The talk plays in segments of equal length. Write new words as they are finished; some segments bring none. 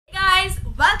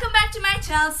back to my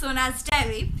channel Sona'S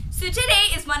Diary. So today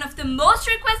is one of the most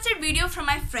requested video from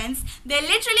my friends. They're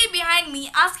literally behind me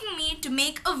asking me to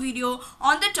make a video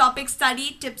on the topic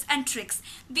study tips and tricks.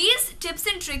 These tips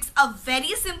and tricks are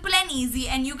very simple and easy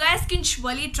and you guys can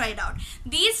surely try it out.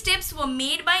 These tips were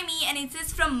made by me and it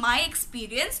is from my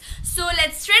experience. So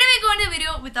let's straight away go into the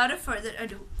video without a further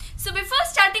ado. So before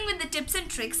starting with the tips and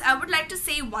tricks, I would like to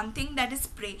say one thing, that is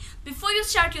pray. Before you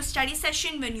start your study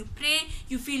session, when you pray,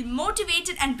 you feel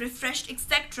motivated and refreshed,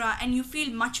 etc. and you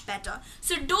feel much better.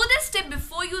 So do this tip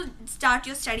before you start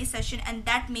your study session and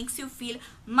that makes you feel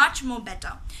much more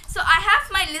better. So I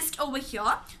have my list over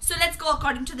here. So let's go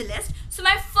according to the list. So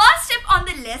my first tip on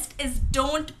the list is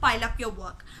don't pile up your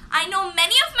work. I know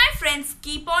many of my friends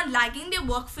keep on lagging their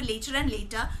work for later and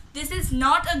later. This is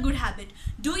not a good habit.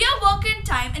 Do your work in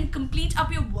time and complete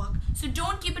up your work. So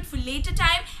don't keep it for later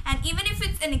time, and even if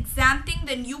it's an exam thing,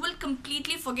 then you will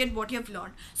completely forget what you have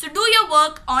learned. So do your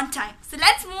work on time. So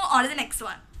let's move on to the next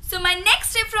one. So my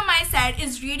next tip from my side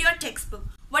is read your textbook.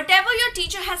 Whatever your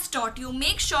teacher has taught you,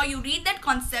 make sure you read that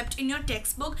concept in your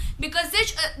textbook because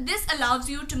this allows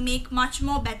you to make much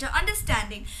more better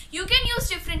understanding. You can use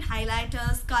different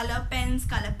highlighters, color pens,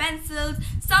 color pencils,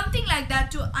 something like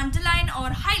that to underline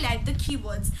or highlight the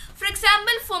keywords. For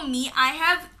example, for me, I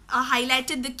have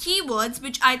highlighted the keywords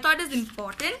which I thought is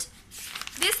important.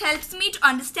 This helps me to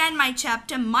understand my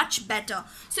chapter much better.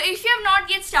 So if you have not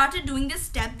yet started doing this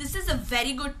step, this is a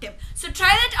very good tip. So try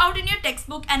that out in your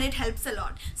textbook and it helps a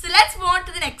lot. So let's move on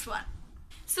to the next one.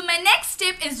 So my next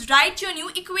tip is write your new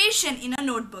equation in a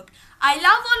notebook. I love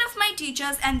all of my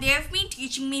teachers and they have been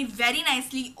teaching me very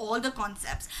nicely all the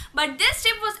concepts. But this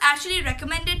tip was actually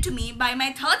recommended to me by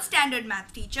my 3rd standard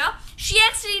math teacher. She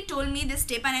actually told me this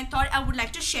tip and I thought I would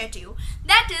like to share to you.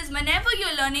 That is, whenever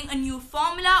you're learning a new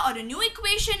formula or a new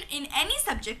equation in any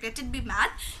subject, let it be math,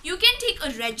 you can take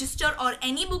a register or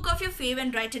any book of your favorite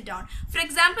and write it down. For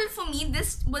example, for me,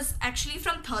 this was actually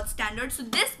from 3rd standard. So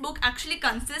this book actually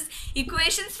consists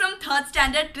equations from 3rd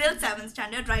standard till 7th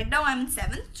standard. Right now I'm in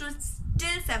 7th. So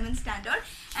till 7th standard,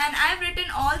 and I've written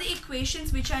all the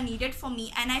equations which are needed for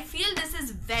me, and I feel this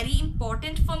is very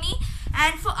important for me.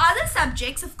 And for other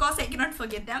subjects, of course I cannot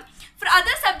forget them. For other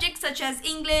subjects such as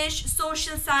English,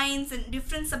 social science and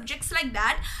different subjects like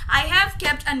that, I have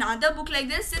kept another book like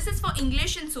this. This is for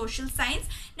English and social science.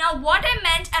 Now what I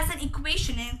meant as an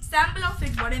equation, an example of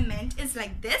it, what I meant is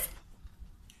like this.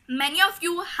 Many of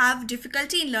you have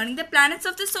difficulty in learning the planets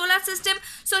of the solar system.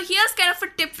 So here's kind of a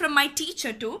tip from my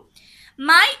teacher too.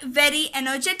 My very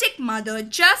energetic mother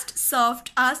just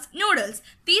served us noodles.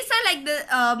 These are like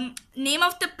the name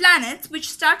of the planets which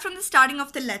start from the starting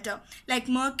of the letter, like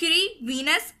Mercury,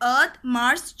 Venus, Earth,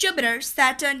 Mars, Jupiter,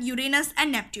 Saturn, Uranus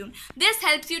and Neptune. This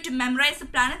helps you to memorize the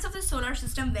planets of the solar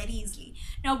system very easily.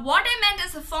 Now what I meant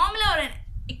as a formula or an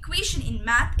equation in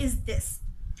math is this.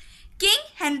 King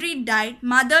Henry died,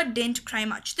 mother didn't cry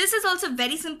much. This is also a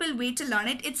very simple way to learn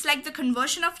it. It's like the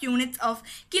conversion of units of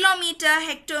kilometer,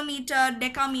 hectometer,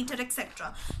 decameter,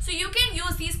 etc. So you can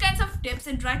use these kinds of tips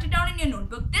and write it down in your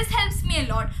notebook. This helps me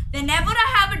a lot. Whenever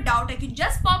I have a doubt, I can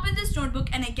just pop in this notebook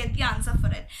and I get the answer for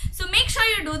it. So make sure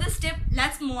you do this tip.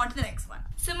 Let's move on to the next one.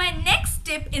 So my next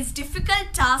tip is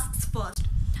difficult tasks first.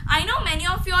 I know many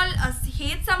of you all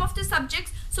hate some of the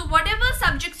subjects. So whatever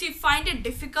subjects you find it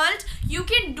difficult, you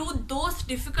can do those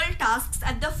difficult tasks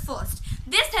at the first.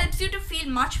 This helps you to feel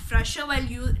much fresher while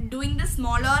you doing the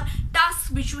smaller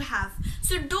tasks which you have.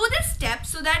 So do this step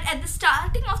so that at the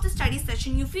starting of the study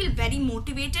session, you feel very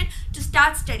motivated to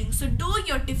start studying. So do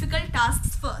your difficult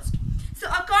tasks first. So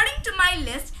according to my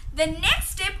list, the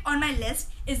next tip on my list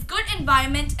is good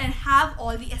environment and have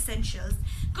all the essentials.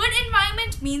 Good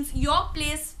environment means your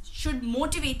place should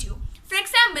motivate you. For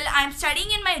example, I am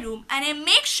studying in my room and I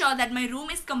make sure that my room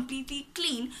is completely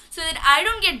clean so that I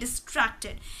don't get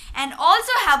distracted. And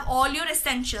also have all your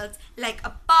essentials like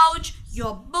a pouch,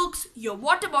 your books, your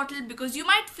water bottle, because you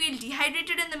might feel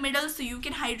dehydrated in the middle, so you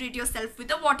can hydrate yourself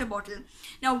with a water bottle.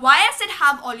 Now why I said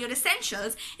have all your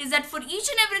essentials is that for each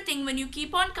and everything, when you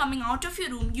keep on coming out of your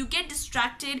room, you get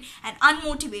distracted and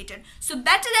unmotivated. So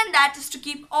better than that is to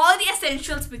keep all the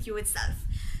essentials with you itself.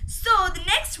 So the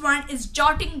next one is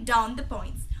jotting down the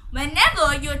points.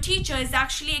 Whenever your teacher is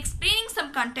actually explaining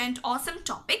some content or some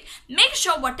topic, make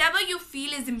sure whatever you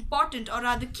feel is important or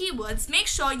are the keywords, make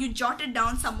sure you jot it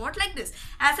down somewhat like this.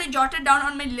 As I jotted down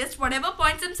on my list whatever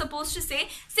points I'm supposed to say,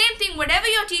 same thing, whatever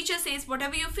your teacher says,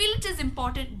 whatever you feel it is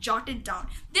important, jot it down.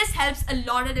 This helps a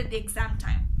lot at the exam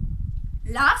time.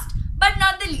 Last but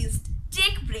not the least,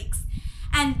 take breaks.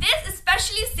 And this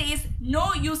especially says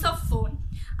no use of phone.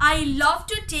 I love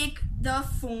to take the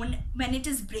phone when it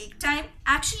is break time.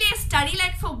 Actually, I study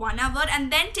like for 1 hour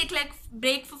and then take like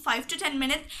break for 5 to 10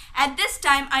 minutes. At this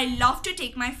time, I love to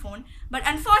take my phone, but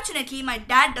unfortunately my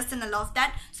dad doesn't allow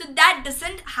that, so that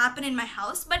doesn't happen in my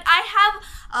house. But I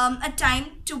have a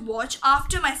time to watch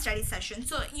after my study session,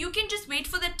 so you can just wait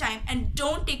for the time and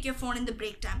don't take your phone in the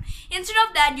break time. Instead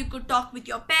of that, you could talk with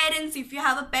your parents. If you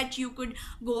have a pet, you could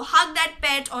go hug that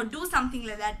pet or do something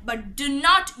like that, but do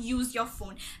not use your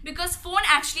phone, because phone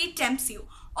actually tempts you.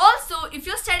 Also, if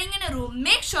you're studying in a room,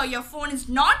 make sure your phone is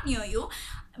not near you,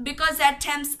 because that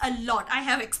tempts a lot. I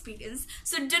have experience,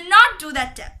 so do not do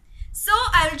that tempt. So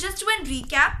I will just do a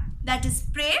recap. That is,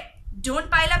 pray, don't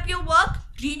pile up your work,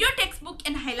 read your textbook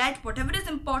and highlight whatever is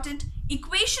important,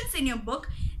 equations in your book,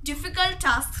 difficult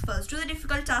tasks first, do the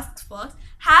difficult tasks first,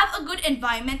 have a good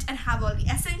environment and have all the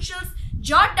essentials,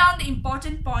 jot down the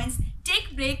important points,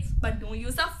 take breaks but don't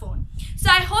use a phone. So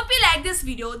I hope you like this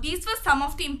video. These were some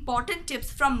of the important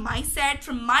tips from my side,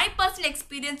 from my personal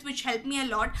experience, which helped me a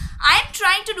lot. I am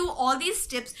trying to do all these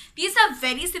tips. These are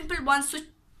very simple ones, so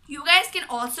you guys can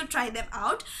also try them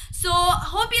out. So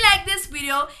hope you like this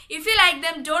video. If you like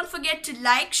them, don't forget to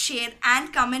like, share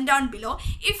and comment down below.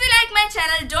 If you like my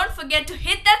channel, don't forget to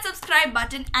hit that subscribe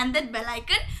button and that bell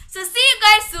icon. So see you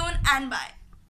guys soon and bye.